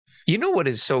You know what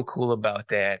is so cool about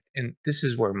that? And this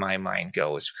is where my mind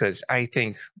goes because I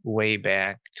think way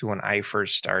back to when I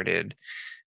first started,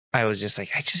 I was just like,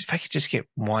 if I could just get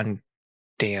one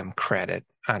damn credit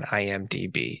on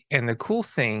IMDB. And the cool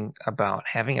thing about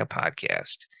having a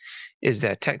podcast is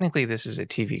that technically this is a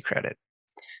TV credit.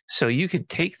 So you could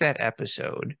take that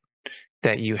episode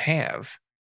that you have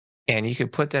and you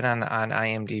could put that on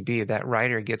IMDB. That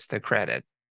writer gets the credit.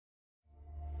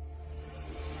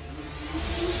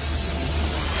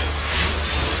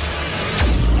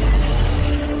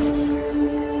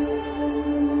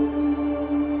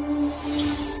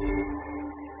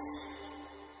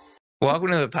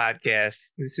 Welcome to the podcast.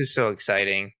 This is so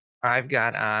exciting. I've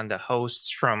got on the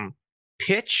hosts from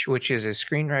Pitch, which is a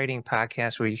screenwriting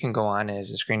podcast where you can go on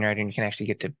as a screenwriter and you can actually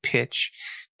get to pitch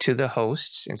to the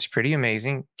hosts. It's pretty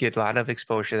amazing. Get a lot of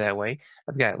exposure that way.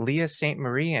 I've got Leah St.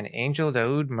 Marie and Angel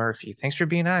Daoud Murphy. Thanks for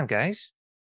being on, guys.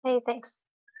 Hey, thanks.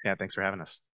 Yeah, thanks for having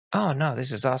us. Oh no,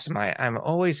 this is awesome. I'm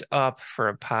always up for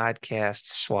a podcast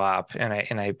swap, and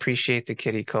I appreciate the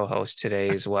kitty co-host today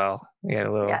as well. We got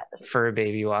a little fur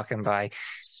baby walking by.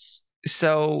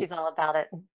 So she's all about it.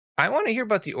 I want to hear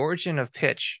about the origin of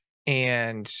Pitch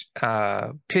and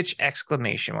Pitch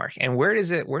exclamation mark. And where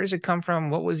does it come from?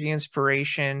 What was the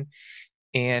inspiration?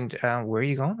 And where are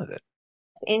you going with it?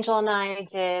 Angel and I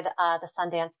did the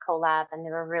Sundance collab, and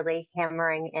they were really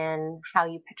hammering in how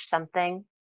you pitch something.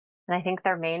 And I think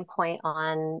their main point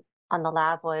on the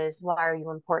lab was, why are you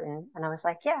important? And I was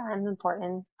like, yeah, I'm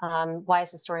important. Why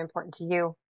is the story important to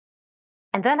you?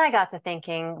 And then I got to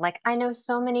thinking, like, I know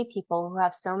so many people who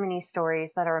have so many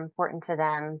stories that are important to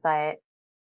them, but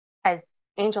as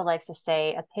Angel likes to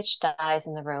say, a pitch dies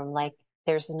in the room. Like,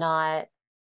 there's not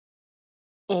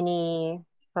any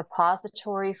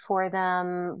repository for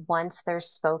them. Once they're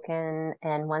spoken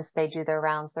and once they do their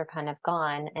rounds, they're kind of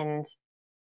gone. And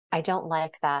I don't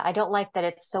like that. I don't like that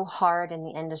it's so hard in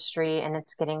the industry and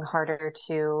it's getting harder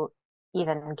to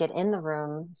even get in the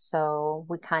room. So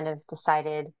we kind of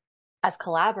decided as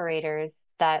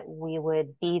collaborators that we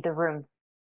would be the room.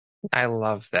 I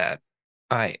love that.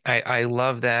 I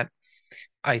love that.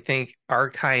 I think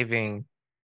archiving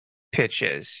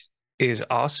pitches is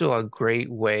also a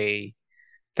great way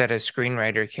that a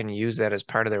screenwriter can use that as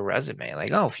part of their resume.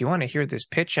 Like, oh, if you want to hear this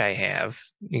pitch I have,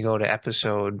 you go to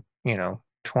episode,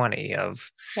 20 of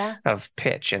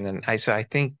Pitch. And then I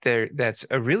think that's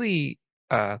a really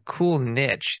cool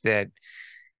niche that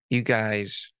you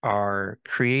guys are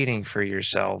creating for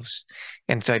yourselves.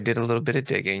 And so I did a little bit of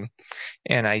digging,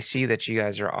 and I see that you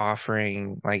guys are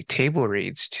offering like table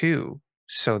reads too,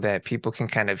 so that people can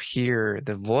kind of hear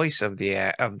the voice of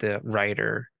the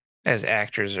writer as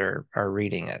actors are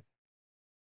reading it.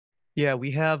 Yeah, we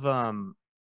have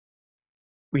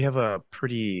a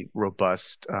pretty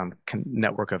robust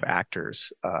network of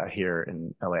actors here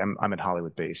in LA. I'm in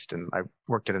Hollywood based, and I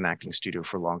worked at an acting studio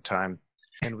for a long time.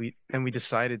 And we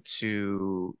decided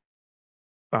to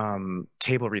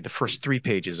table read the first 3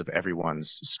 pages of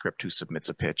everyone's script who submits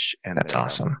a pitch, and that's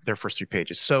awesome. Their first 3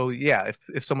 pages. So yeah,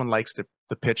 if someone likes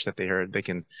the pitch that they heard, they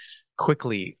can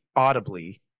quickly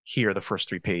audibly hear the first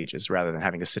 3 pages rather than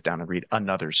having to sit down and read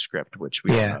another script, which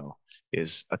we all know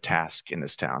is a task in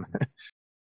this town.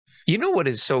 You know what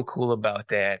is so cool about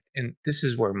that? And this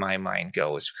is where my mind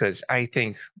goes, because I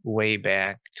think way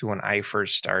back to when I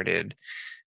first started,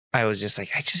 I was just like,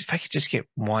 if I could just get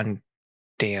one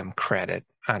damn credit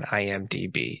on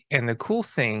IMDB. And the cool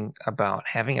thing about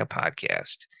having a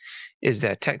podcast is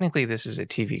that technically this is a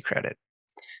TV credit.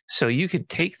 So you could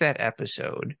take that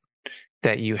episode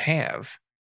that you have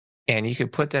and you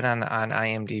could put that on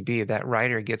IMDB. That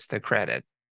writer gets the credit,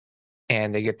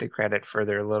 and they get the credit for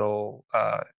their little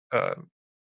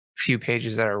few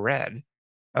pages that are read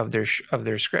of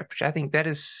their script, which I think that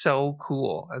is so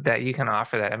cool that you can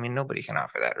offer that. I mean, nobody can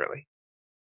offer that, really.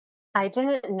 I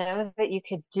didn't know that you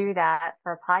could do that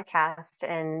for a podcast.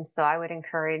 And so I would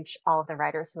encourage all of the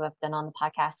writers who have been on the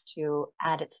podcast to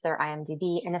add it to their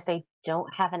IMDb. And if they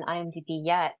don't have an IMDb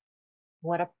yet,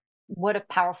 what a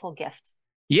powerful gift.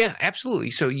 Yeah,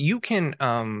 absolutely. So you can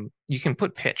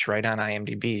put Pitch right on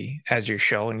IMDb as your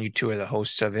show, and you two are the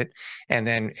hosts of it. And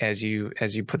then as you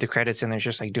put the credits in, there's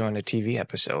just like doing a TV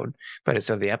episode, but it's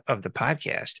of the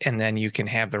podcast. And then you can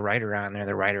have the writer on there.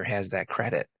 The writer has that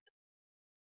credit.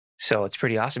 So it's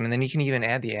pretty awesome. And then you can even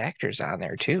add the actors on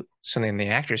there too. So then the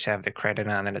actors have the credit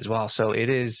on it as well. So it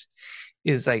is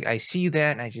like, I see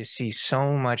that and I just see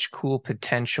so much cool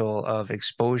potential of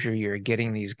exposure you're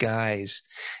getting these guys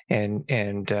and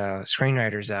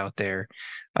screenwriters out there.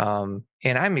 And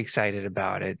I'm excited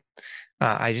about it.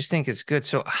 I just think it's good.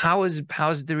 So how's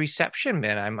the reception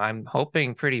been? I'm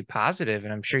hoping pretty positive,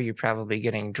 and I'm sure you're probably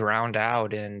getting drowned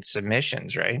out in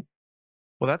submissions, right?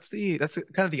 Well, that's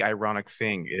kind of the ironic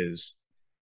thing is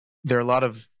there are a lot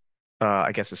of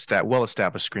I guess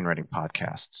well-established screenwriting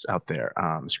podcasts out there.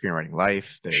 Screenwriting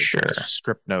Life, there's Sure.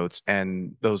 Script Notes,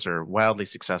 and those are wildly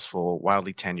successful,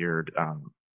 wildly tenured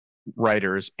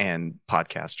writers and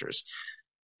podcasters.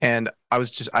 And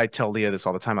I tell Leah this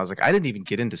all the time. I was like, I didn't even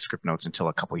get into Script Notes until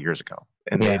a couple years ago,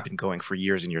 and they had been going for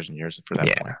years and years and years for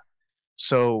that point.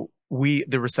 So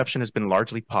the reception has been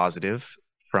largely positive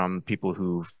from people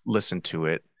who've listened to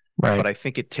it. Right. But I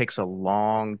think it takes a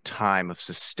long time of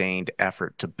sustained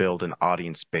effort to build an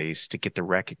audience base to get the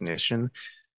recognition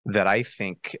that I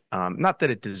think, not that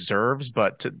it deserves,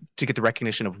 but to get the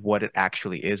recognition of what it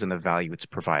actually is and the value it's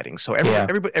providing. So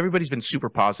everybody's been super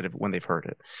positive when they've heard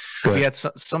it. Good. We had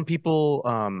some people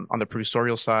on the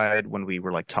producerial side, when we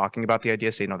were like talking about the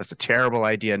idea, say, no, that's a terrible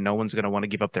idea. No one's going to want to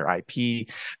give up their IP.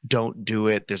 Don't do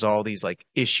it. There's all these like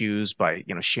issues by,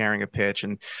 sharing a pitch.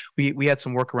 And we had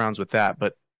some workarounds with that.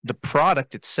 But the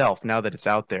product itself, now that it's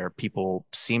out there, people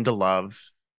seem to love,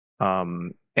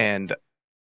 and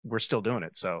we're still doing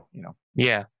it. So,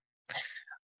 Yeah.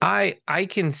 I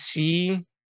can see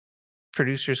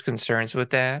producers' concerns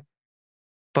with that,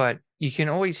 but you can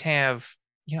always have,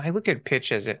 I look at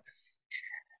pitch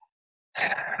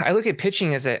I look at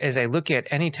pitching as I look at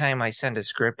any time I send a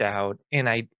script out, and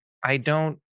I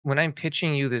don't, when I'm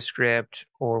pitching you the script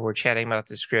or we're chatting about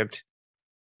the script,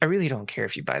 I really don't care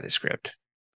if you buy the script.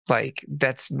 Like,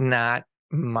 that's not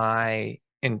my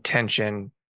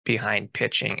intention behind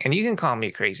pitching. And you can call me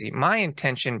crazy. My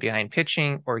intention behind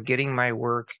pitching or getting my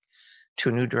work to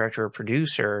a new director or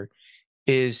producer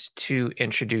is to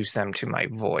introduce them to my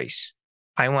voice.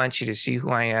 I want you to see who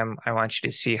I am. I want you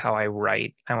to see how I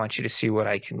write. I want you to see what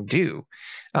I can do.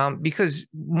 Because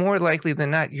more likely than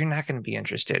not, you're not going to be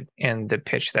interested in the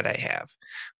pitch that I have.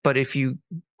 But if you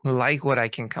like what I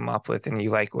can come up with and you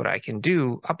like what I can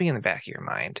do, I'll be in the back of your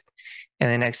mind.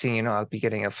 And the next thing you know, I'll be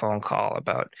getting a phone call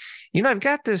about, I've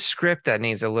got this script that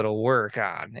needs a little work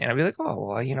on. And I'll be like, oh,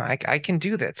 well, I can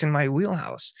do that. It's in my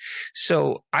wheelhouse.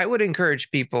 So I would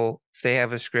encourage people, if they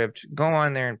have a script, go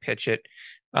on there and pitch it.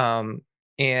 And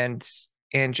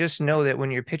just know that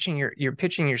when you're pitching, you're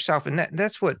pitching yourself. And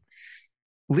that's what,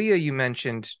 Leah, you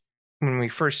mentioned when we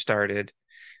first started,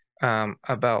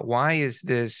 about why is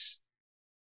this,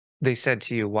 they said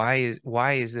to you,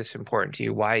 why is this important to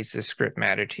you? Why is this script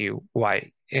matter to you?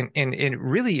 Why? And it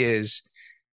really is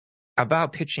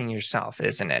about pitching yourself,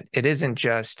 isn't it? It isn't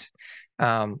just,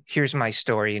 here's my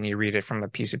story and you read it from a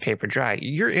piece of paper dry.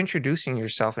 You're introducing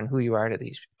yourself and who you are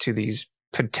to these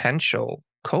potential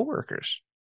coworkers.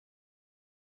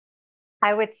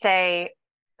 I would say,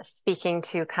 speaking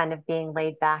to kind of being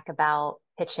laid back about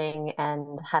pitching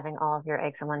and having all of your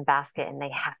eggs in one basket and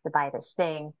they have to buy this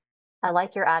thing, I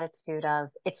like your attitude of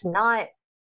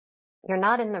you're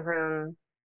not in the room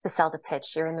to sell the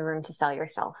pitch. You're in the room to sell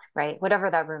yourself, right? Whatever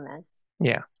that room is.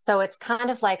 Yeah. So it's kind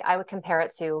of like, I would compare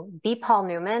it to be Paul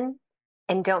Newman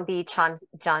and don't be John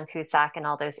Cusack in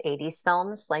all those 80s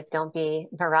films. Like, don't be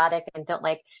neurotic and don't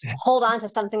hold on to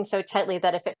something so tightly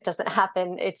that if it doesn't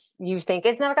happen, you think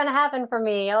it's never going to happen for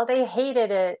me. Oh, they hated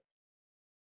it.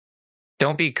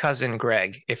 Don't be Cousin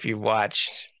Greg if you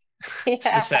watched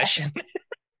Succession.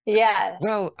 Yeah.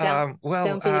 Well,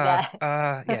 don't be that.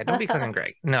 Yeah, don't be Cousin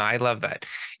Greg. No, I love that.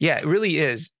 Yeah, it really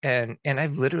is. And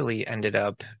I've literally ended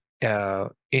up I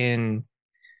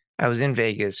was in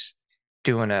Vegas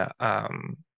doing I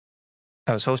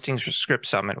was hosting Script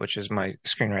Summit, which is my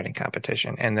screenwriting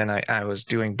competition. And then I was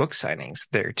doing book signings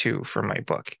there too for my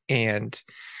book. And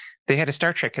they had a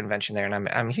Star Trek convention there, and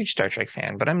I'm a huge Star Trek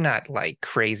fan, but I'm not like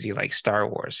crazy like Star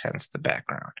Wars, hence the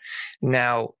background.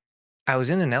 Now, I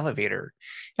was in an elevator.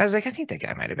 I was like, I think that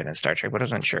guy might have been in Star Trek, but I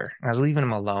wasn't sure. And I was leaving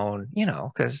him alone,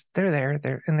 because they're there,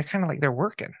 and they're kind of like they're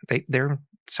working. They're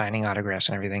signing autographs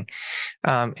and everything.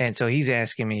 And so he's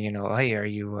asking me, hey, are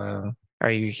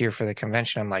you here for the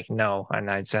convention? I'm like, no. And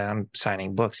I said, I'm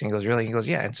signing books. And he goes, really? He goes,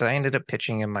 yeah. And so I ended up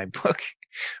pitching him my book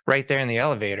right there in the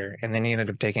elevator, and then he ended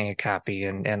up taking a copy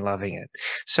and loving it.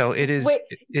 So it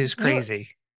is crazy.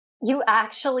 You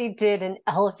actually did an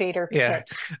elevator pitch. Yeah,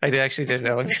 I actually did an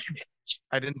elevator pitch.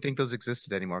 I didn't think those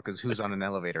existed anymore because who's on an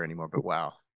elevator anymore? But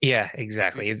wow. Yeah,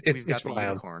 exactly. It's wild.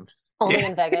 Unicorn. Only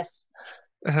in Vegas.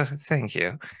 Thank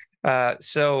you.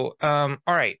 So, all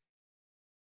right.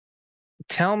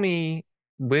 Tell me,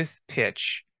 with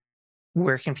pitch,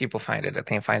 where can people find it?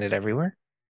 Can they find it everywhere?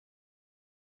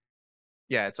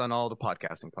 Yeah, it's on all the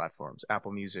podcasting platforms: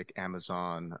 Apple Music,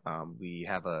 Amazon. We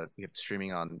have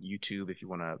streaming on YouTube if you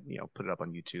want to, put it up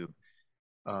on YouTube.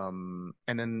 And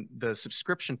then the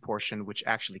subscription portion, which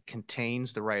actually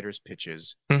contains the writer's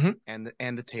pitches and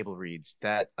the table reads,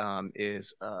 that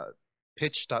is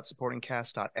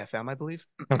pitch.supportingcast.fm, I believe.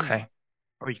 Okay.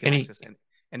 Or you can access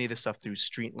any of the stuff through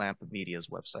Streetlamp Media's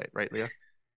website, right, Leah?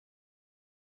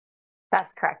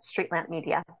 That's correct. Streetlamp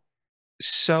Media.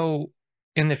 So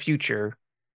in the future,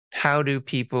 how do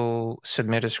people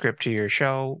submit a script to your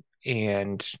show?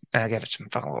 And I got some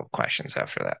follow-up questions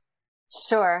after that.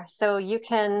 Sure. So you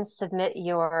can submit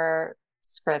your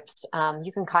scripts.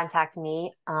 You can contact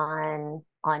me on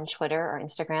Twitter or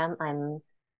Instagram. I'm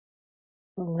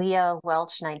Leah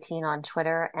Welch 19 on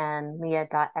Twitter and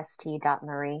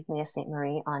Leah.st.Marie, Leah St.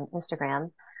 Marie on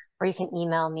Instagram. Or you can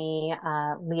email me,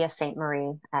 Leah St.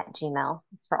 Marie at Gmail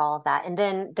for all of that. And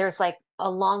then there's like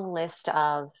a long list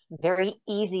of very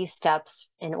easy steps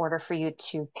in order for you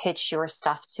to pitch your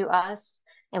stuff to us.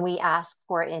 And we ask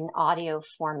for it in audio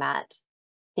format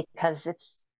because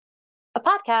it's a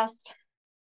podcast.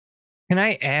 Can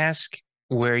I ask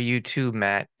where you two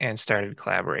met and started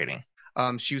collaborating?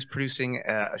 She was producing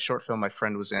a short film my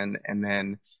friend was in, and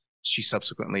then she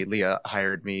subsequently, Leah,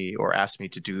 hired me or asked me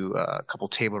to do a couple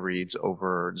table reads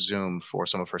over Zoom for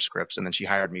some of her scripts, and then she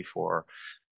hired me for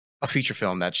a feature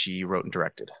film that she wrote and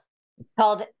directed.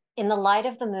 Called In the Light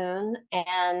of the Moon,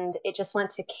 and it just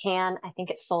went to Cannes. I think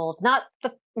it sold not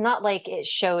like it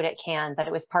showed at Cannes, but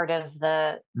it was part of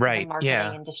the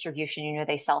marketing and distribution. You know,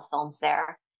 they sell films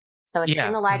there. So it's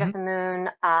In the Light of the Moon,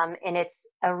 and it's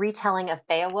a retelling of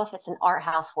Beowulf. It's an art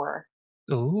house horror.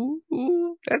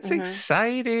 Ooh, that's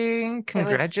exciting.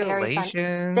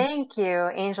 Congratulations. Thank you.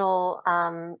 Angel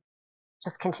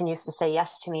just continues to say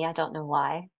yes to me. I don't know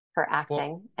why, for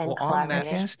acting and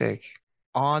collaborating. Fantastic.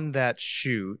 On that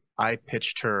shoot, I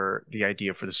pitched her the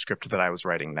idea for the script that I was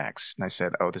writing next. And I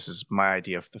said, oh, this is my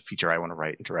idea for the feature I want to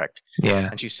write and direct. Yeah.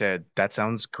 And she said, that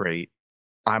sounds great.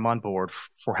 I'm on board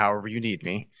for however you need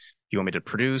me. You want me to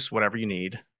produce whatever you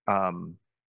need.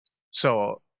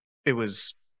 So it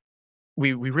was,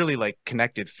 we really like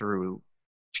connected through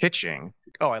pitching.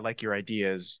 Oh, I like your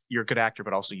ideas. You're a good actor,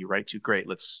 but also you write too. Great.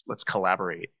 Let's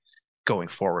collaborate going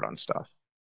forward on stuff.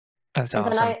 That's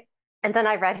awesome. And then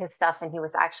I read his stuff and he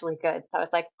was actually good. So I was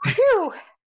like, whew.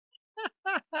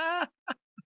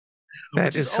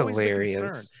 That is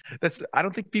hilarious. I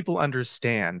don't think people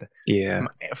understand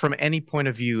from any point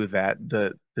of view that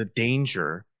the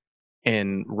danger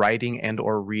in writing and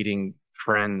or reading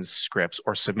friends' scripts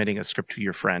or submitting a script to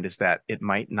your friend is that it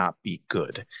might not be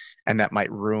good, and that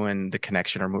might ruin the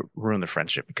connection or ruin the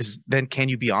friendship. Because then, can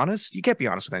you be honest? You can't be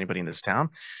honest with anybody in this town,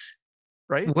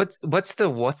 right? What's the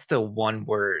one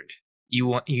word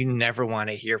you never want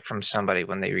to hear from somebody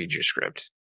when they read your script?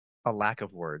 A lack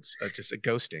of words, just a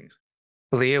ghosting.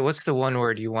 Leah, what's the one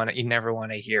word you never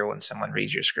want to hear when someone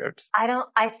reads your script?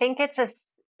 I think it's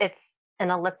an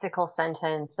elliptical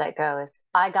sentence that goes,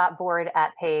 I got bored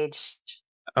at page.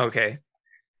 Okay.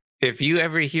 If you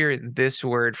ever hear this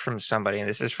word from somebody, and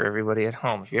this is for everybody at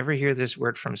home, if you ever hear this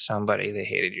word from somebody, they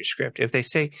hated your script. If they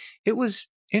say it was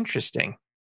interesting,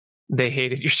 they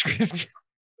hated your script.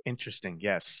 Interesting.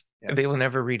 Yes. They will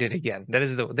never read it again. That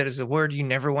is the word you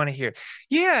never want to hear.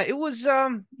 Yeah, it was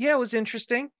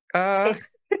interesting.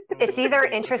 It's either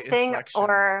interesting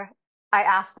or I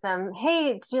ask them,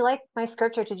 hey, did you like my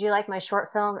script or did you like my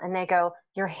short film? And they go,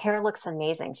 your hair looks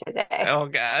amazing today. Oh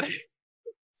God.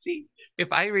 See, if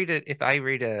I read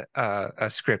a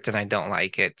script and I don't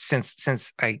like it,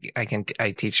 since I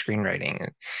teach screenwriting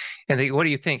and they, what do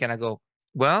you think? And I go,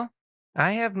 well,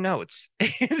 I have notes.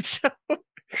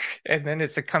 And then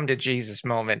it's a come to Jesus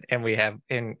moment, and we have,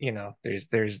 and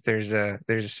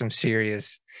there's some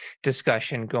serious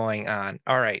discussion going on.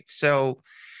 All right, so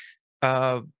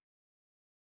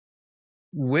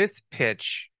with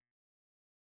pitch,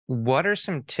 what are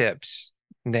some tips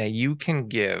that you can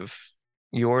give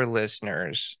your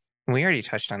listeners? We already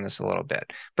touched on this a little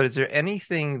bit, but is there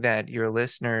anything that your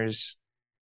listeners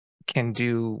can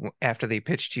do after they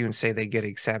pitch to you and say they get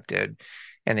accepted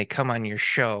and they come on your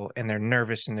show and they're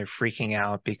nervous and they're freaking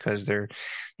out because they're,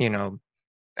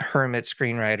 hermit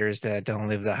screenwriters that don't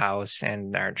leave the house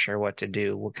and aren't sure what to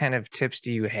do? What kind of tips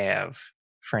do you have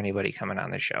for anybody coming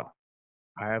on the show?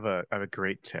 I have a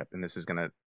great tip, and this is going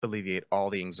to alleviate all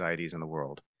the anxieties in the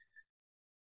world.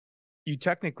 You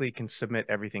technically can submit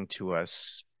everything to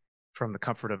us from the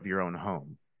comfort of your own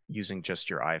home using just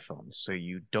your iPhone. So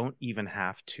you don't even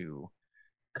have to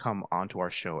come onto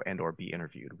our show and or be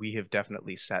interviewed. We have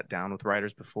definitely sat down with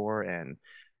writers before and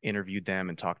interviewed them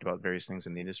and talked about various things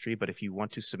in the industry. But if you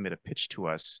want to submit a pitch to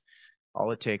us,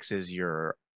 all it takes is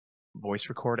your voice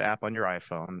record app on your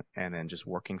iPhone and then just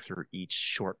working through each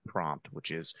short prompt,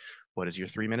 which is, what is your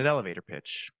 3-minute elevator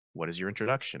pitch? What is your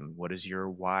introduction? What is your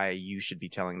why you should be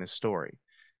telling this story?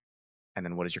 And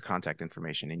then what is your contact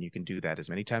information? And you can do that as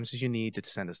many times as you need to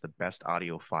send us the best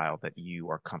audio file that you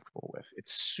are comfortable with.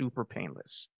 It's super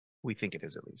painless. We think it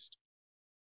is, at least.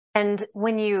 And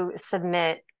when you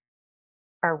submit,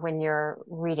 or when you're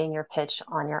reading your pitch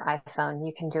on your iPhone,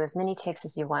 you can do as many takes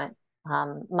as you want.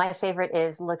 My favorite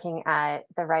is looking at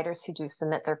the writers who do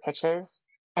submit their pitches,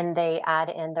 and they add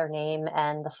in their name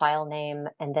and the file name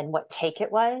and then what take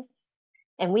it was.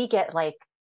 And we get like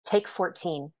take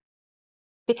 14,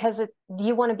 because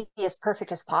you want to be as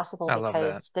perfect as possible,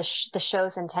 because the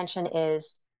show's intention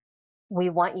is we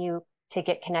want you to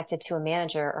get connected to a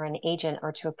manager or an agent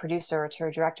or to a producer or to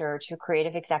a director or to a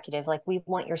creative executive. Like, we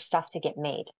want your stuff to get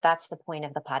made. That's the point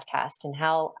of the podcast. And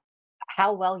how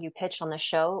well you pitch on the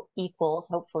show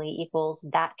hopefully equals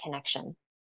that connection.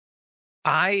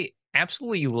 I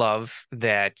absolutely love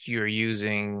that you're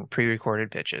using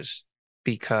pre-recorded pitches,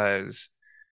 because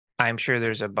I'm sure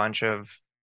there's a bunch of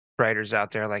writers out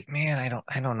there like, man,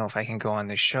 I don't know if I can go on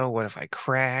this show. What if I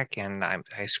crack and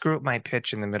I screw up my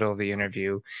pitch in the middle of the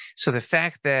interview? So the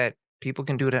fact that people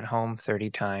can do it at home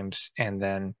 30 times and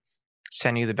then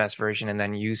send you the best version, and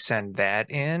then you send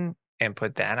that in and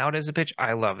put that out as a pitch,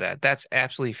 I love that. That's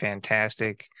absolutely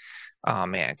fantastic. Oh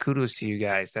man, kudos to you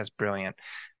guys. That's brilliant.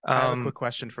 I have a quick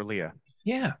question for Leah.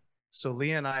 Yeah. So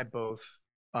Leah and I both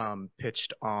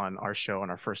pitched on our show on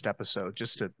our first episode,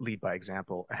 just to lead by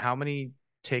example. How many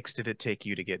takes did it take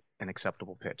you to get an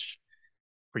acceptable pitch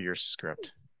for your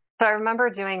script? So I remember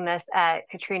doing this at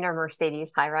Katrina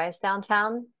Mercedes High Rise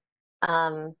downtown.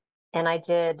 And I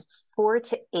did 4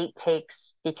 to 8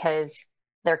 takes because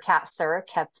their cat, Sir,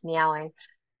 kept meowing.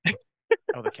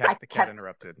 Oh, the cat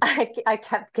interrupted. I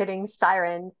kept getting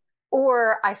sirens.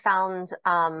 Or I found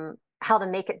how to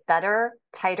make it better,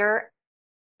 tighter.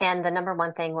 And the number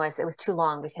one thing was it was too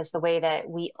long, because the way that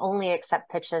we only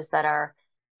accept pitches that are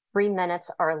 3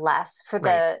 minutes or less for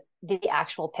the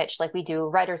actual pitch. Like, we do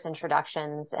writers'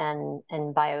 introductions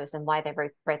and bios and why they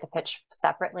write the pitch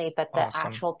separately, but the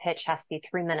actual pitch has to be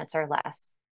 3 minutes or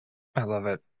less. I love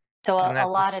it. So a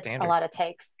lot of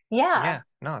takes. Yeah.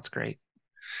 No, it's great.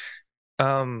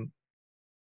 I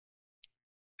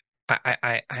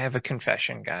have a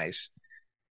confession, guys.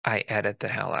 I edit the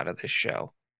hell out of this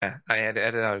show. I had to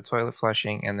edit out a toilet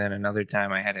flushing, and then another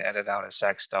time I had to edit out a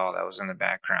sex doll that was in the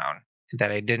background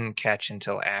that I didn't catch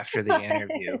until after the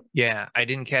interview. Yeah, I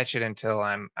didn't catch it until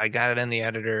I got it in the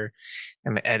editor.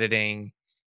 I'm editing,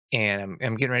 and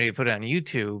I'm getting ready to put it on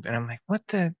YouTube, and I'm like, what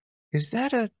the is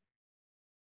that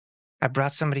I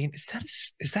brought somebody in. Is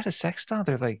that a sex doll?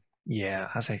 They're like, yeah.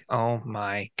 I was like, oh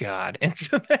my God. And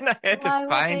so then I had to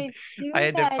find,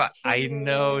 I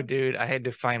know, dude, I had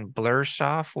to find blur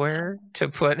software to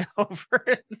put over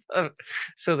it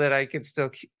so that I could still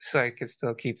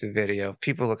keep the video.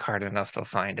 People look hard enough, they'll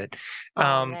find it.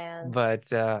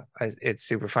 But it's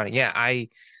super funny. Yeah, I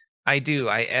do.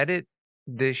 I edit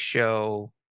this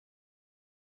show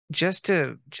just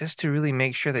to really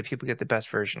make sure that people get the best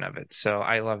version of it. So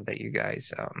I love that you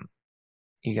guys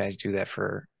do that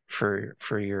for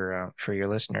your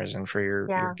listeners and for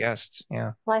your guests.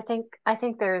 Yeah. Well, I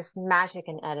think there's magic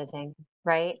in editing,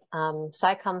 right? So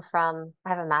I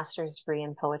have a master's degree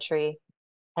in poetry,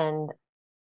 and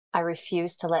I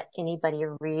refuse to let anybody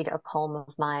read a poem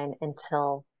of mine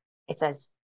until it's as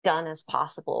done as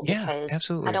possible, because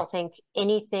absolutely. I don't think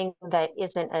anything that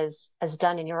isn't as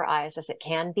done in your eyes as it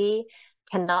can be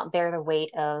cannot bear the weight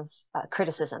of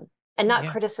criticism. And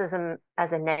not criticism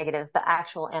as a negative, but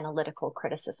actual analytical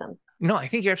criticism. No, I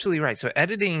think you're absolutely right. So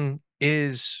editing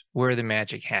is where the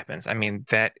magic happens. I mean,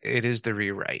 that it is the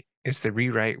rewrite. It's the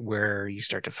rewrite where you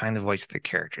start to find the voice of the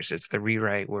characters. It's the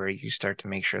rewrite where you start to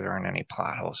make sure there aren't any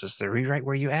plot holes. It's the rewrite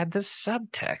where you add the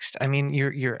subtext. I mean,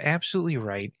 you're absolutely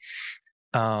right.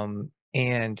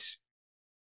 And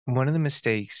one of the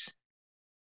mistakes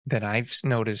that I've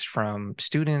noticed from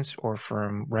students or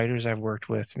from writers I've worked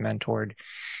with, mentored,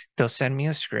 they'll send me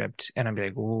a script and I'm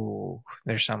like, ooh,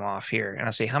 there's some off here. And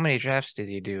I'll say, how many drafts did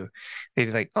you do?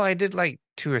 They're like, oh, I did like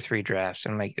 2 or 3 drafts.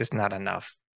 I'm like, it's not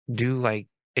enough. Do like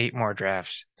 8 more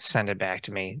drafts. Send it back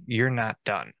to me. You're not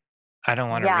done. I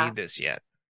don't want to read this yet.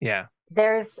 Yeah.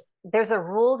 There's a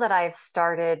rule that I've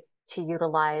started to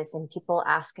utilize in people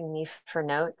asking me for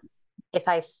notes.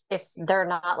 If they're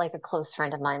not like a close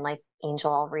friend of mine, like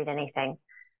Angel, I'll read anything.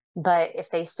 But if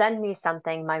they send me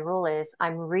something, my rule is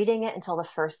I'm reading it until the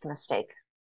first mistake.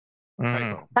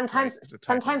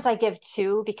 Sometimes I give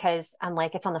 2 because I'm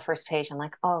like, it's on the first page. I'm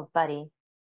like, oh, buddy,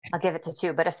 I'll give it to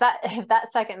 2. But if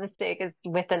that second mistake is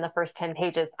within the first 10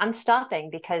 pages, I'm stopping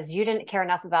because you didn't care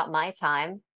enough about my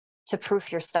time to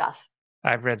proof your stuff.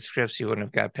 I've read scripts you wouldn't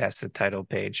have got past the title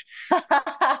page.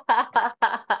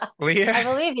 I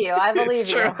believe you. I believe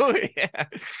It's true. Yeah.